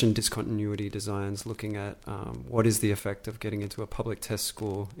regression discontinuity designs looking at what is the effect of getting into a public test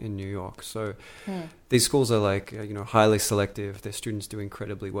school in New York. So these schools are like, highly selective. Their students do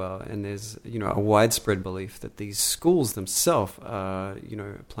incredibly well. And there's, a widespread belief that these schools themselves are,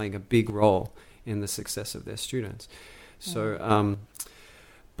 playing a big role in the success of their students. So,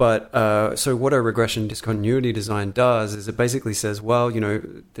 so what a regression discontinuity design does is it basically says, well,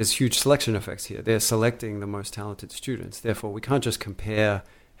 there's huge selection effects here. They're selecting the most talented students. Therefore, we can't just compare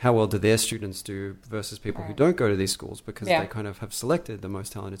how well do their students do versus people who don't go to these schools, because they kind of have selected the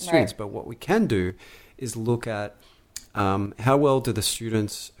most talented students. But what we can do is look at how well do the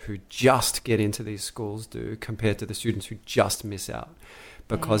students who just get into these schools do compared to the students who just miss out.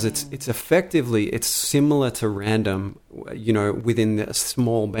 Because it's effectively, it's similar to random, within a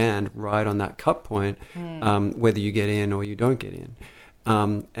small band right on that cut point, whether you get in or you don't get in.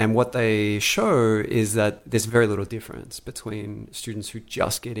 And what they show is that there's very little difference between students who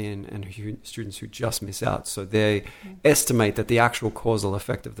just get in and students who just miss out. So they estimate that the actual causal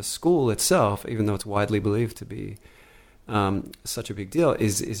effect of the school itself, even though it's widely believed to be such a big deal,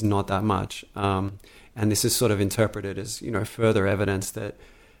 is not that much. And this is sort of interpreted as, further evidence that,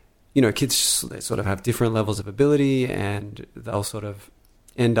 kids, they sort of have different levels of ability and they'll sort of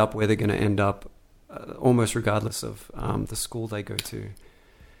end up where they're going to end up almost regardless of the school they go to.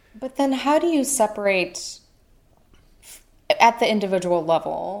 But then how do you separate at the individual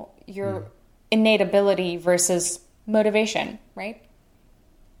level your innate ability versus motivation, right?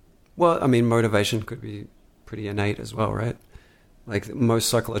 Well, motivation could be pretty innate as well, right? Like most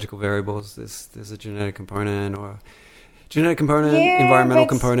psychological variables, there's a genetic component environmental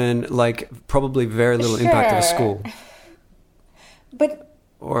component, like probably very little impact of a school.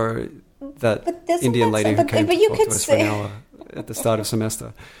 Or that Indian lady who came to talk to us for an hour at the start of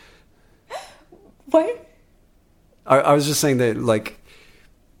semester. What? I was just saying that, like,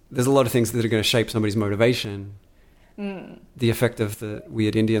 there's a lot of things that are going to shape somebody's motivation. the effect of the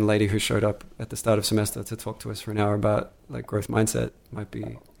weird Indian lady who showed up at the start of semester to talk to us for an hour about like growth mindset might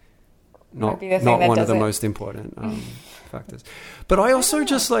be not one of the most important factors. But I also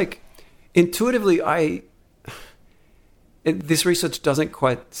just like intuitively, this research doesn't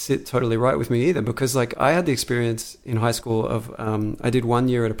quite sit totally right with me either, because like I had the experience in high school of I did 1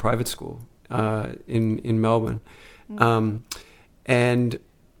 year at a private school in Melbourne, and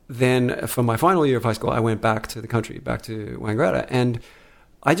then for my final year of high school, I went back to the country, back to Wangaratta, and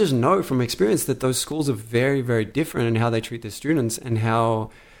I just know from experience that those schools are very, very different in how they treat their students and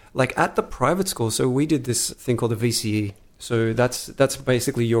how, like at the private school, so we did this thing called the VCE. So that's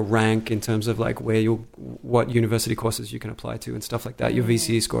basically your rank in terms of like what university courses you can apply to and stuff like that. Your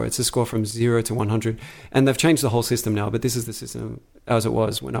VCE score, it's a score from 0 to 100, and they've changed the whole system now. But this is the system as it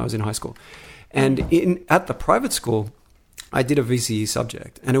was when I was in high school, and at the private school, I did a VCE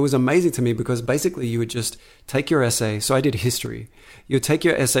subject, and it was amazing to me because basically you would just take your essay. So I did history. You would take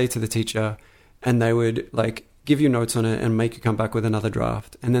your essay to the teacher, and they would like give you notes on it and make you come back with another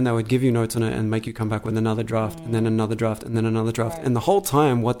draft. And then they would give you notes on it and make you come back with another draft and then another draft and then another draft. Right. And the whole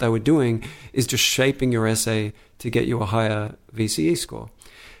time what they were doing is just shaping your essay to get you a higher VCE score.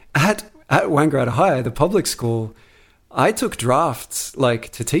 At Wangaratta High, the public school, I took drafts like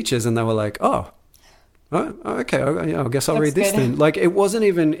to teachers and they were like, oh, okay, I guess I'll read this then. Like, it wasn't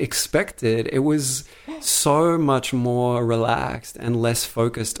even expected. It was so much more relaxed and less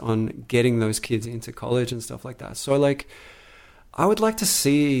focused on getting those kids into college and stuff like that. So, like, I would like to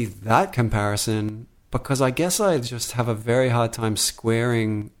see that comparison, because I guess I just have a very hard time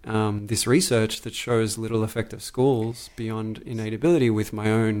squaring this research that shows little effect of schools beyond innate ability with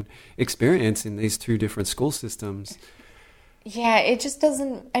my own experience in these two different school systems. Yeah, it just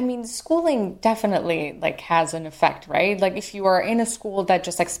doesn't, I mean, schooling definitely like has an effect, right? Like if you are in a school that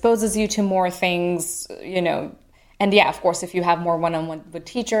just exposes you to more things, you know, and yeah, of course, if you have more one-on-one with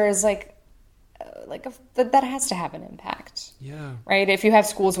teachers, that has to have an impact. Yeah. Right? If you have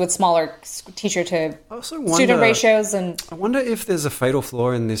schools with smaller teacher to student ratios and... I wonder if there's a fatal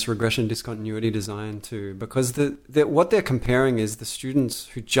flaw in this regression discontinuity design too, because what they're comparing is the students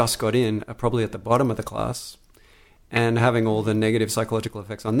who just got in are probably at the bottom of the class, and having all the negative psychological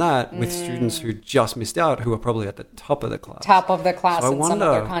effects on that with students who just missed out, who are probably at the top of the class. Top of the class in some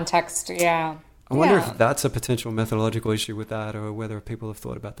other context, yeah. I wonder if that's a potential methodological issue with that, or whether people have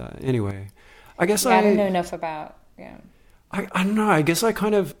thought about that. Anyway, I guess I don't know enough about, I don't know, I guess I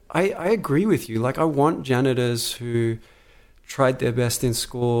agree with you. Like, I want janitors who tried their best in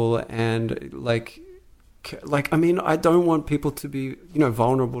school and I mean, I don't want people to be,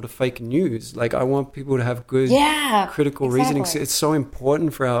 vulnerable to fake neus. Like, I want people to have good critical reasoning. It's so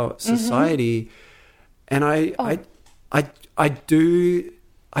important for our society. And I do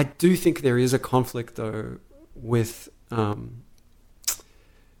think there is a conflict though with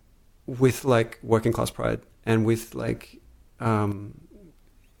like working class pride and with like, I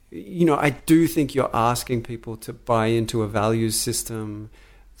do think you're asking people to buy into a values system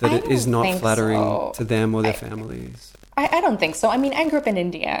that it is not flattering to them or their families. I don't think so. I mean, I grew up in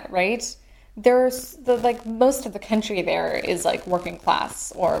India, right? There's most of the country there is like working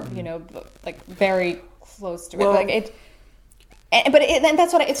class or, very close to it.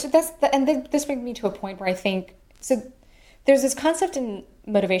 This brings me to a point where I think, so there's this concept in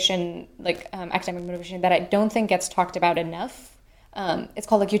motivation, academic motivation, that I don't think gets talked about enough. It's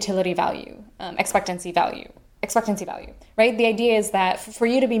called like utility value, expectancy value, right? The idea is that for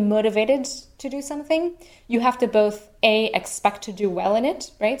you to be motivated to do something, you have to both A, expect to do well in it,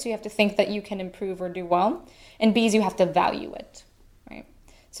 right? So you have to think that you can improve or do well, and B, is you have to value it, right?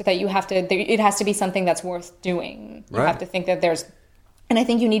 So that it has to be something that's worth doing. You have to think that and I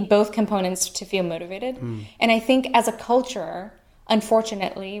think you need both components to feel motivated. And I think as a culture,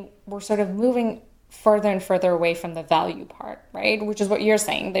 unfortunately, we're sort of moving further and further away from the value part, right? Which is what you're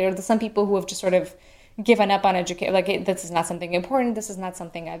saying. There are some people who have just sort of given up on education, this is not something important, this is not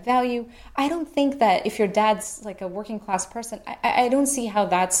something I value. I don't think that if your dad's like a working class person, I don't see how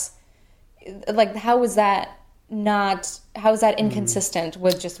that's like, how is that inconsistent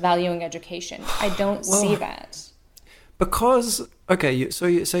with just valuing education? I don't see that. Because, okay, so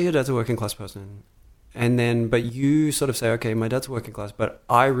you say your dad's a working class person, but you sort of say, okay, my dad's working class, but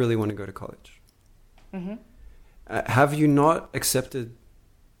I really want to go to college. Have you not accepted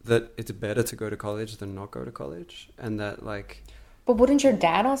that it's better to go to college than not go to college? And that But wouldn't your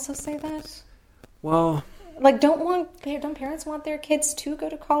dad also say that? Well... don't parents want their kids to go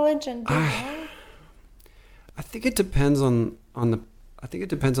to college and do well? I think it depends on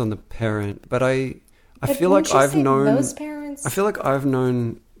the parent, but I feel like I've known... Most parents... I feel like I've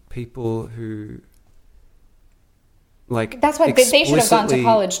known people who... like That's why they should have gone to explicitly,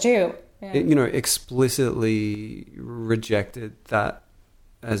 college too. Yeah. explicitly rejected that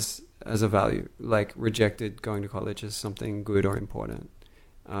as a value, like rejected going to college as something good or important.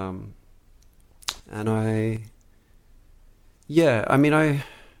 And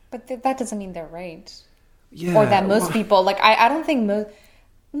But that doesn't mean they're right. yeah, Or that most people, like, I don't think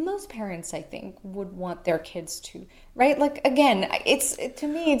most parents, I think, would want their kids to, right? Like, again, to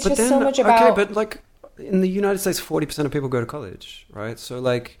me, it's but just then, so much about... okay, but like in the United States, 40% of people go to college, right? So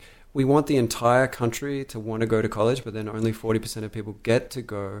like we want the entire country to want to go to college, but then only 40% of people get to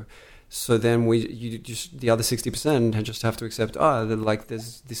go. So then the other 60% just have to accept, like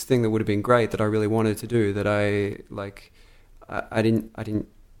there's this thing that would have been great that I really wanted to do that I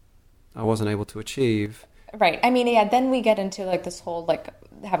wasn't able to achieve. Right. I mean, yeah, then we get into like this whole, like,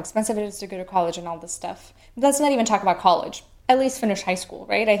 how expensive it is to go to college and all this stuff. Let's not even talk about college. At least finish high school,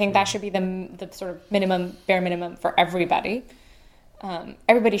 right? I think that should be the sort of bare minimum for everybody.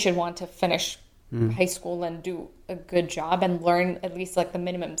 Everybody should want to finish high school and do a good job and learn at least like the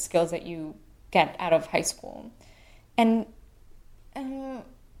minimum skills that you get out of high school. And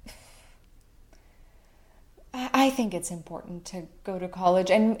I think it's important to go to college.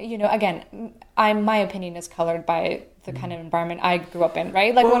 And, again, my opinion is colored by the kind of environment I grew up in,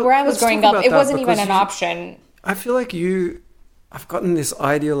 right? Like where I was growing up, it wasn't even an option. I feel like I've gotten this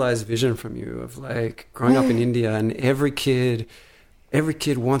idealized vision from you of like growing up in India, and every kid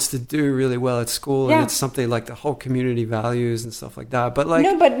wants to do really well at school, and it's something like the whole community values and stuff like that. But like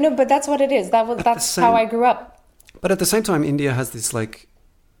but that's what it is. That's how I grew up. But at the same time, India has this like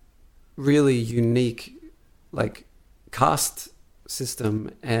really unique like caste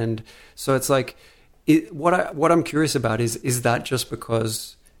system, and so it's like what I'm curious about is that just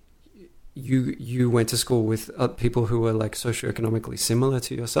because you went to school with people who were like socioeconomically similar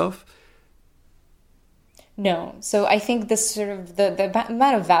to yourself? No. So I think this sort of the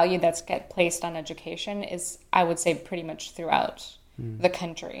amount of value that's placed on education is, I would say, pretty much throughout the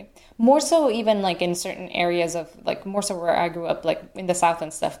country. More so even like in certain areas of like, more so where I grew up, like in the South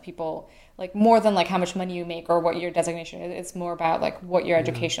and stuff, people like more than like how much money you make or what your designation is. It's more about like what your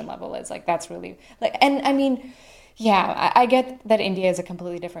education level is. Like that's really like, and I mean, yeah, I get that India is a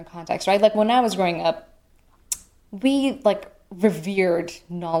completely different context, right? Like when I was growing up, we like revered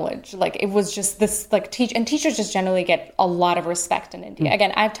knowledge. Like it was just this like teachers just generally get a lot of respect in India.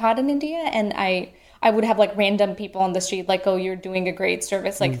 Again, I've taught in India, and I would have like random people on the street like, oh, you're doing a great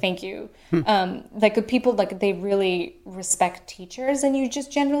service, like thank you. Like people, like they really respect teachers, and you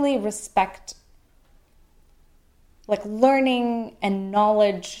just generally respect like learning and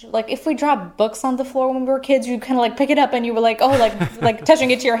knowledge. Like if we dropped books on the floor when we were kids, you'd kind of like pick it up and you were like, oh, like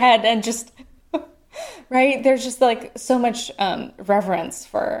touching it to your head and just right. There's just like so much reverence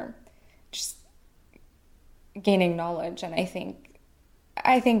for just gaining knowledge. And I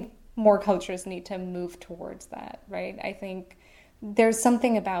think more cultures need to move towards that. Right. I think there's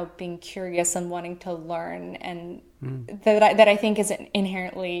something about being curious and wanting to learn, and that I think is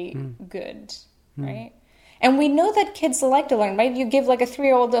inherently good. Right. And we know that kids like to learn, right? You give like a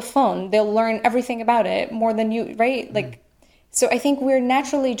 3-year-old a phone, they'll learn everything about it more than you, right? Like, so I think we're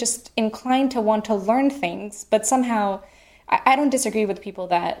naturally just inclined to want to learn things, but somehow I don't disagree with people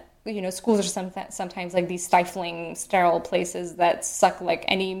that, schools are sometimes like these stifling, sterile places that suck like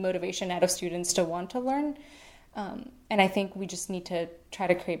any motivation out of students to want to learn. And I think we just need to try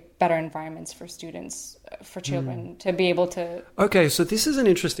to create better environments for students, for children to be able to... Okay, so this is an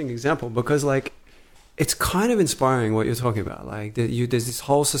interesting example because like, it's kind of inspiring what you're talking about. Like there's this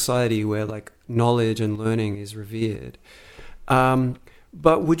whole society where like knowledge and learning is revered.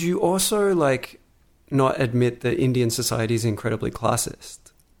 But would you also like not admit that Indian society is incredibly classist?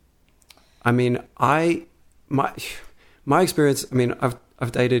 I mean, my experience, I mean,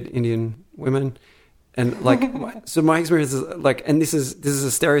 I've dated Indian women, and like, so my experience is like, and this is a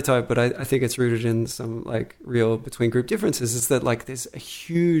stereotype, but I think it's rooted in some like real between group differences, is that like there's a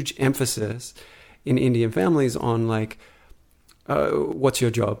huge emphasis in Indian families on like, what's your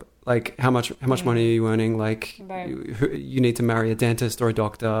job? Like how much money are you earning? Like you need to marry a dentist or a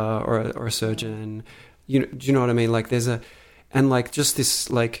doctor or a surgeon. Do you know what I mean? Like and like just this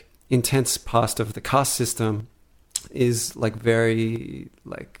like intense past of the caste system is like very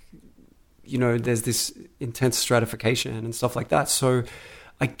like, there's this intense stratification and stuff like that. So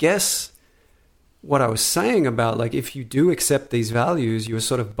I guess what I was saying about like, if you do accept these values, you're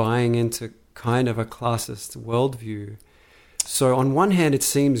sort of buying into kind of a classist worldview. So on one hand, it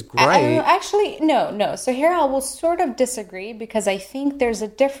seems great. Actually, no. So here I will sort of disagree, because I think there's a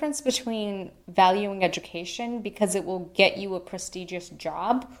difference between valuing education because it will get you a prestigious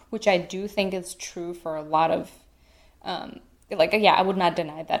job, which I do think is true for a lot of Like, yeah, I would not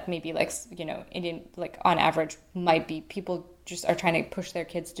deny that maybe, like, you know, Indian, like, on average, might be people just are trying to push their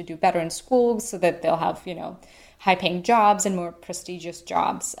kids to do better in school so that they'll have, you know, high-paying jobs and more prestigious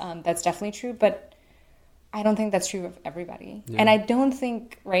jobs. That's definitely true, but I don't think that's true of everybody. Yeah. And I don't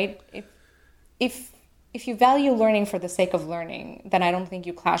think, right, if you value learning for the sake of learning, then I don't think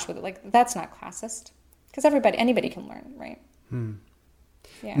you clash with it. Like, that's not classist, because anybody can learn, right?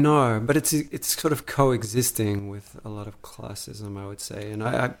 Yeah. No, but it's sort of coexisting with a lot of classism, I would say, and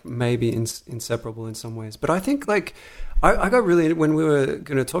I may be inseparable in some ways. But I think, like, I got really, when we were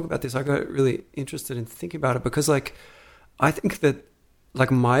going to talk about this, I got really interested in thinking about it because, like, I think that, like,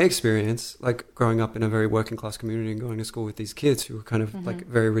 my experience, like, growing up in a very working class community and going to school with these kids who were kind of like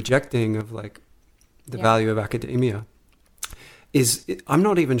very rejecting of, like, the value of academia, I'm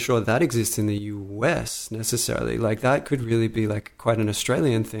not even sure that exists in the US necessarily. Like, that could really be, like, quite an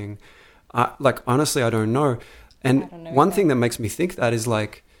Australian thing. Like, honestly, I don't know. And one thing that makes me think that is,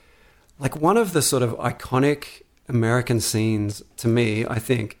 like one of the sort of iconic American scenes to me, I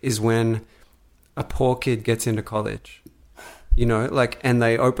think, is when a poor kid gets into college, you know, like, and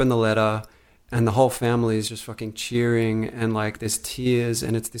they open the letter and the whole family is just fucking cheering and, like, there's tears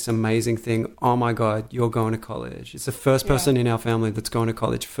and it's this amazing thing. Oh my God, you're going to college. It's the first person in our family that's going to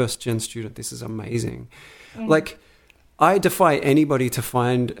college, first gen student. This is amazing. Like, I defy anybody to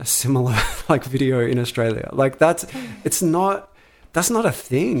find a similar, like, video in Australia. Like, that's not a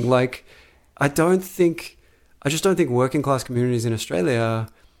thing. Like, I just don't think working class communities in Australia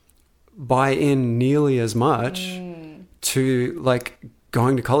buy in nearly as much to, like,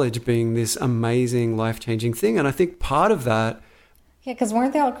 going to college being this amazing, life-changing thing. And I think part of that... Yeah, because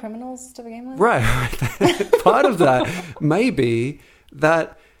weren't they all criminals to begin with? Right. Part of that may be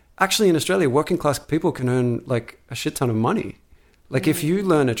that actually in Australia, working class people can earn, like, a shit ton of money. Like, if you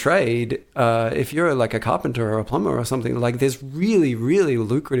learn a trade, if you're, like, a carpenter or a plumber or something, like, there's really, really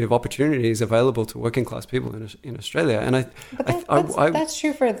lucrative opportunities available to working class people in Australia. And that's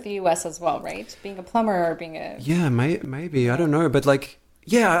true for the US as well, right? Being a plumber or being a... Yeah, maybe. I don't know. But, like,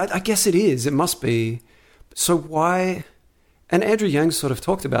 yeah, I guess it is. It must be. So why... And Andrew Yang sort of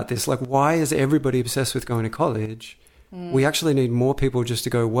talked about this. Like, why is everybody obsessed with going to college? We actually need more people just to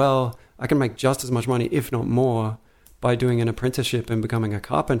go, well, I can make just as much money, if not more, by doing an apprenticeship and becoming a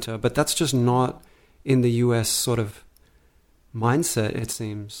carpenter. But that's just not in the US sort of mindset, it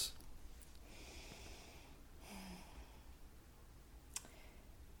seems.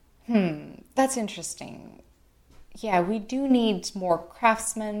 That's interesting. Yeah, we do need more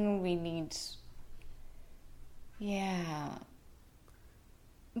craftsmen. We need... Yeah.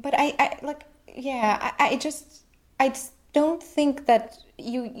 But I just don't think that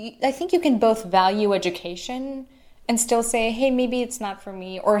I think you can both value education and still say, hey, maybe it's not for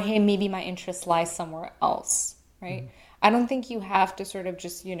me, or hey, maybe my interest lies somewhere else, right? I don't think you have to sort of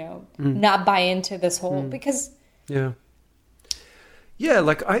just, you know, not buy into this whole, because... Yeah,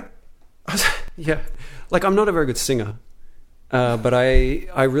 like like, I'm not a very good singer, but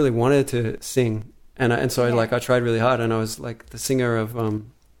I really wanted to sing, and so I tried really hard, and I was, like, the singer of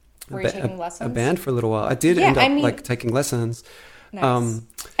Were you taking lessons? A band for a little while. I did end up taking lessons. Nice.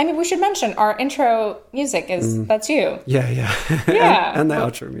 I mean, we should mention our intro music that's you. Yeah. Yeah. and the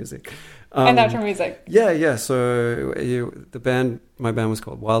outro music. And outro music. Yeah. So my band was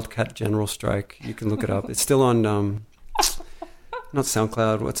called Wildcat General Strike. You can look it up. It's still on, not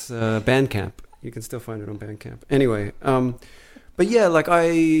SoundCloud. What's Bandcamp? You can still find it on Bandcamp. Anyway, but yeah, like,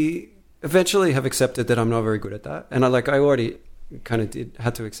 I eventually have accepted that I'm not very good at that, and I already kind of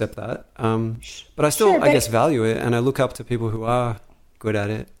had to accept that. But I still, I guess, value it, and I look up to people who are good at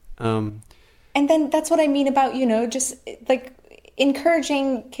it. And then that's what I mean about, you know, just, like,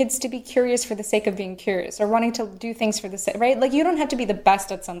 encouraging kids to be curious for the sake of being curious, or wanting to do things for the sake, right? Like, you don't have to be the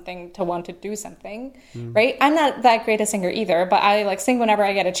best at something to want to do something, right? I'm not that great a singer either, but I, like, sing whenever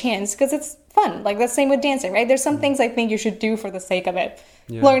I get a chance because it's fun. Like, the same with dancing, right? There's some things I think you should do for the sake of it.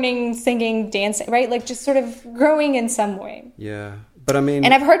 Yeah. Learning, singing, dancing, right? Like, just sort of growing in some way. Yeah. But I mean...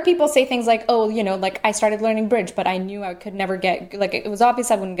 And I've heard people say things like, oh, you know, like, I started learning bridge, but I knew I could never get... Like, it was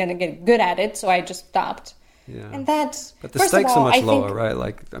obvious I wasn't going to get good at it, so I just stopped. Yeah. And that... But the stakes are much lower, right?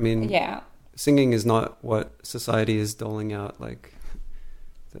 Like, I mean... Yeah. Singing is not what society is doling out, like,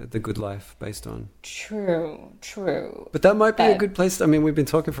 the good life based on. True. But that might be a good place... I mean, we've been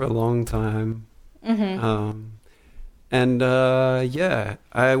talking for a long time. And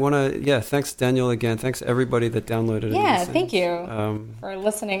I want to, thanks Daniel again. Thanks everybody that downloaded it. Yeah, thank you for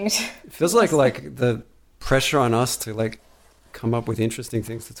listening. It feels like the pressure on us to, like, come up with interesting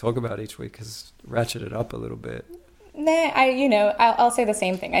things to talk about each week has ratcheted up a little bit. Nah, I'll say the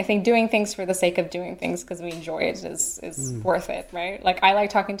same thing. I think doing things for the sake of doing things because we enjoy it is worth it, right? Like, I like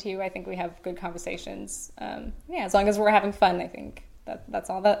talking to you. I think we have good conversations. As long as we're having fun, I think that's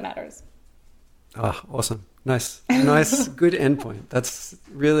all that matters. Ah, awesome. Nice, good endpoint. That's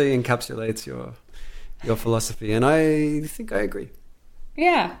really encapsulates your philosophy, and I think I agree.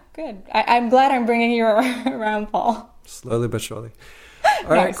 Yeah, good. I'm glad I'm bringing you around, Paul. Slowly but surely. All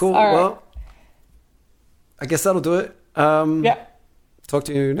right, Nice. cool. All right. Well, I guess that'll do it. Yeah. Talk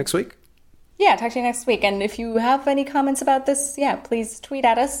to you next week. Yeah, talk to you next week. And if you have any comments about this, please tweet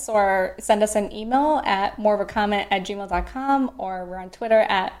at us or send us an email at moreofacomment@gmail.com, or we're on Twitter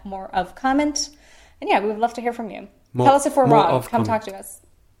at moreofcomment. And we would love to hear from you. Tell us if we're wrong. Come talk to us.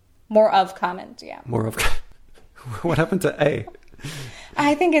 More of comment, yeah. More of. What happened to A?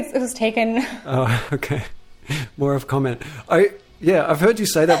 I think it was taken. Oh, okay. More of comment. I've heard you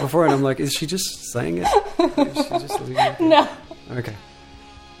say that before, and I'm like, is she just saying it? Is she just leaving it? No. Okay.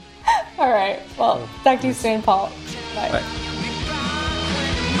 All right. Well, talk to you soon, Paul. Bye. Bye.